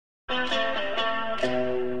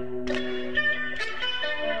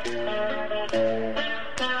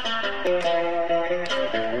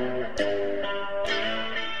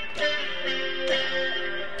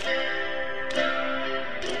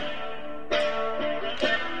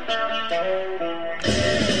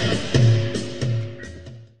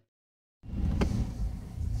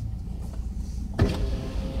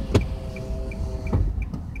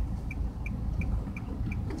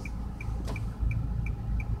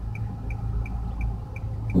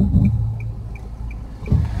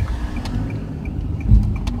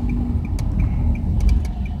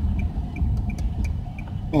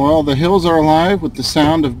Well, the hills are alive with the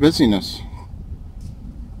sound of busyness.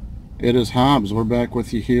 It is Hobbs. We're back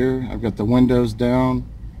with you here. I've got the windows down.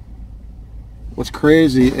 What's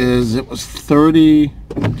crazy is it was 30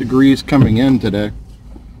 degrees coming in today,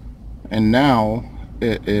 and now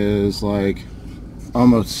it is like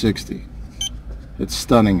almost 60. It's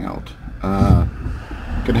stunning out.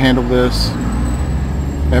 Could handle this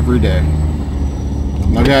every day.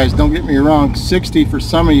 Now guys, don't get me wrong, 60 for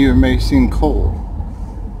some of you may seem cold,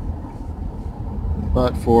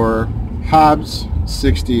 but for Hobbs,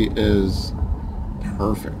 60 is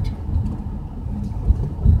perfect.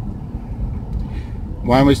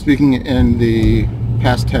 Why am I speaking in the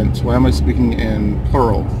past tense? Why am I speaking in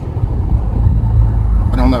plural?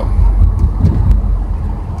 I don't know.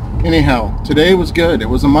 Anyhow, today was good. It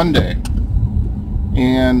was a Monday,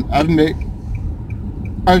 and I've made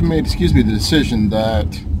the decision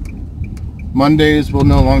that Mondays will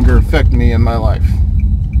no longer affect me in my life.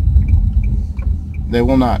 They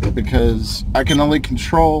will not, because I can only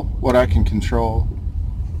control what I can control.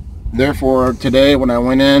 Therefore, today when I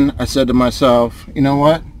went in, I said to myself, you know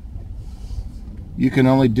what? You can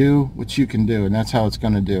only do what you can do, and that's how it's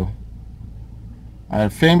going to do. I had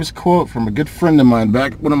a famous quote from a good friend of mine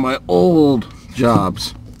back at one of my old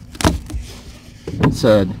jobs. It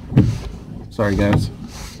said, sorry guys,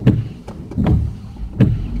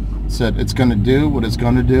 it said, it's going to do what it's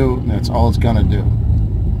going to do, and that's all it's going to do.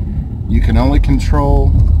 You can only control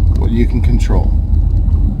what you can control.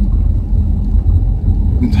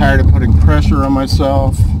 I'm tired of putting pressure on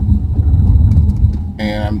myself,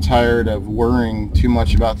 and I'm tired of worrying too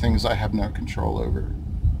much about things I have no control over.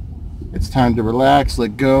 It's time to relax,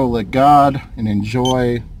 let go, let God, and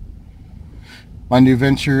enjoy my new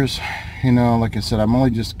ventures. You know, like I said, I'm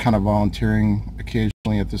only just kind of volunteering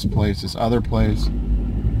occasionally at this place, this other place,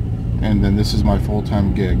 and then this is my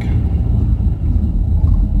full-time gig.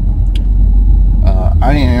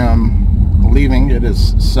 I am leaving. It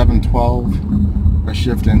is 7:12. Our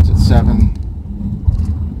shift ends at 7,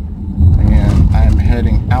 and I am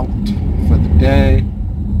heading out for the day.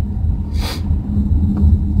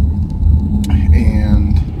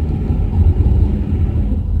 And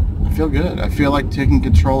I feel good. I feel like taking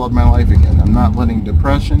control of my life again. I'm not letting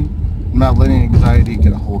depression, I'm not letting anxiety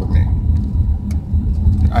get a hold of me.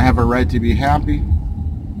 I have a right to be happy.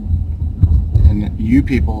 And you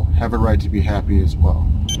people have a right to be happy as well.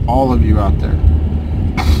 All of you out there.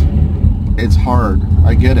 It's hard.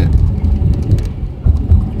 I get it.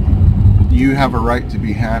 You have a right to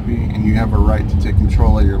be happy, and you have a right to take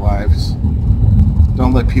control of your lives.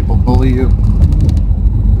 Don't let people bully you.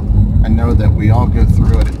 I know that we all go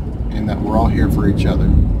through it, and that we're all here for each other,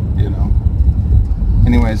 you know.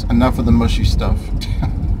 Anyways, enough of the mushy stuff.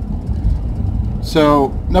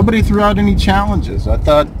 So, nobody threw out any challenges. I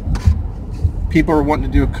thought people are wanting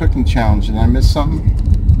to do a cooking challenge, and I missed something.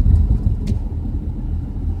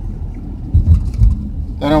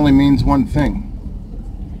 That only means one thing.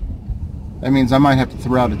 That means I might have to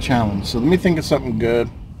throw out a challenge. So let me think of something good.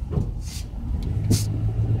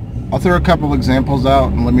 I'll throw a couple examples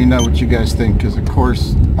out and let me know what you guys think, because of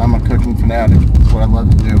course I'm a cooking fanatic. That's what I love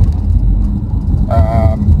to do.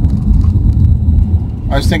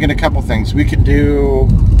 I was thinking a couple things. We could do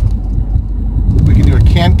a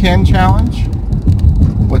can challenge,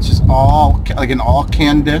 which is all like an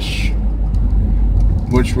all-can dish,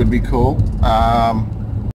 which would be cool.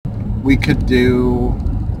 We could do,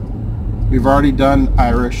 we've already done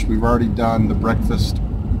Irish, we've already done the breakfast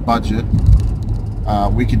budget.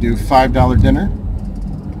 We could do $5 dinner.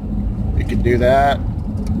 We could do that.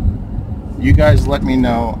 You guys let me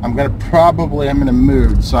know. I'm in a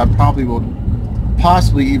mood, so I probably will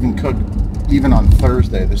possibly even cook even on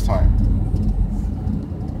Thursday this time.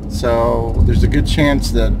 So there's a good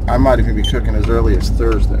chance that I might even be cooking as early as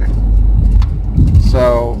Thursday.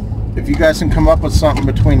 So if you guys can come up with something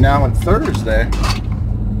between now and Thursday,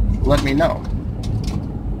 let me know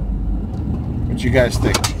what you guys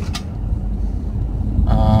think.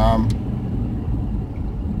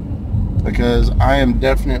 because I am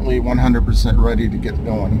definitely 100% ready to get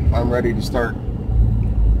going. I'm ready to start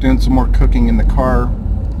doing some more cooking in the car,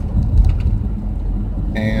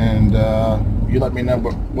 and you let me know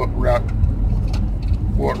what route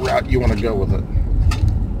you want to go with it.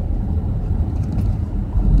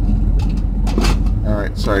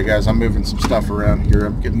 Alright, sorry guys, I'm moving some stuff around here.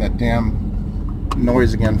 I'm getting that damn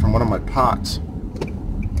noise again from one of my pots.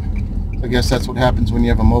 I guess that's what happens when you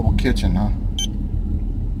have a mobile kitchen, huh?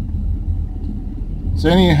 So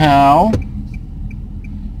anyhow,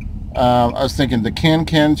 I was thinking the can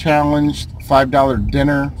challenge, $5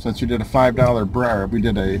 dinner, since we did a $5 we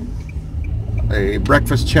did a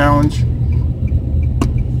breakfast challenge.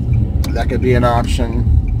 That could be an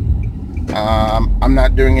option. I'm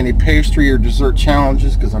not doing any pastry or dessert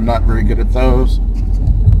challenges because I'm not very good at those.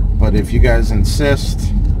 But if you guys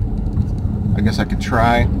insist, I guess I could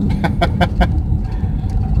try.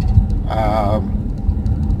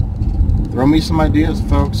 Throw me some ideas,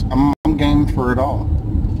 folks. I'm game for it all.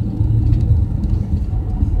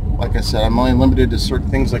 Like I said, I'm only limited to certain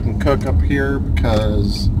things I can cook up here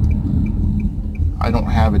because I don't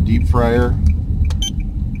have a deep fryer.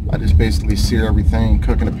 I just basically sear everything,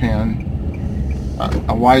 cook in a pan.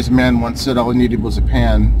 A wise man once said all he needed was a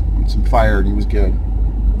pan and some fire and he was good.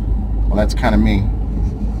 Well, that's kind of me.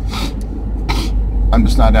 I'm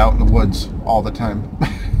just not out in the woods all the time.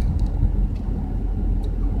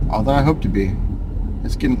 Although I hope to be.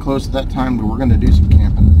 It's getting close to that time where we're going to do some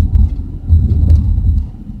camping.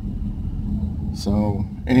 So,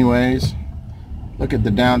 anyways, look at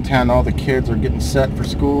the downtown. All the kids are getting set for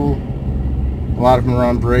school. A lot of them are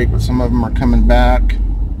on break, but some of them are coming back.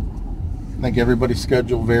 I think everybody's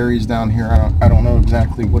schedule varies down here. I don't know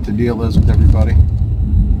exactly what the deal is with everybody.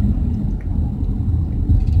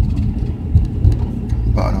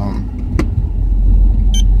 But,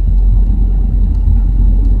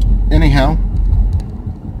 anyhow,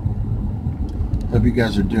 hope you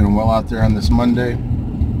guys are doing well out there on this Monday.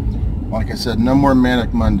 Like I said, no more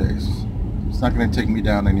manic Mondays. It's not going to take me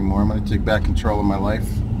down anymore. I'm going to take back control of my life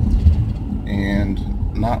and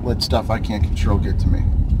not let stuff I can't control get to me.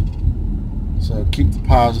 So keep the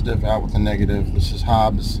positive out with the negative. This is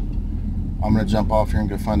Hobbs. I'm going to jump off here and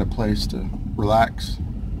go find a place to relax.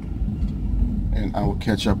 And I will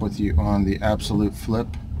catch up with you on the absolute flip.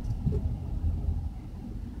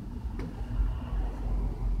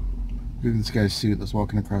 Look at this guy's suit that's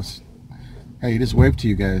walking across. Hey, he just waved to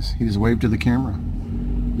you guys. He just waved to the camera.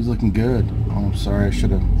 He's looking good. Oh, I'm sorry. I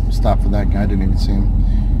should have stopped for that guy. I didn't even see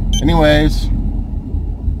him. Anyways,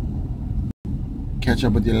 catch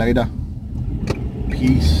up with you later.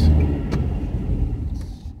 Peace.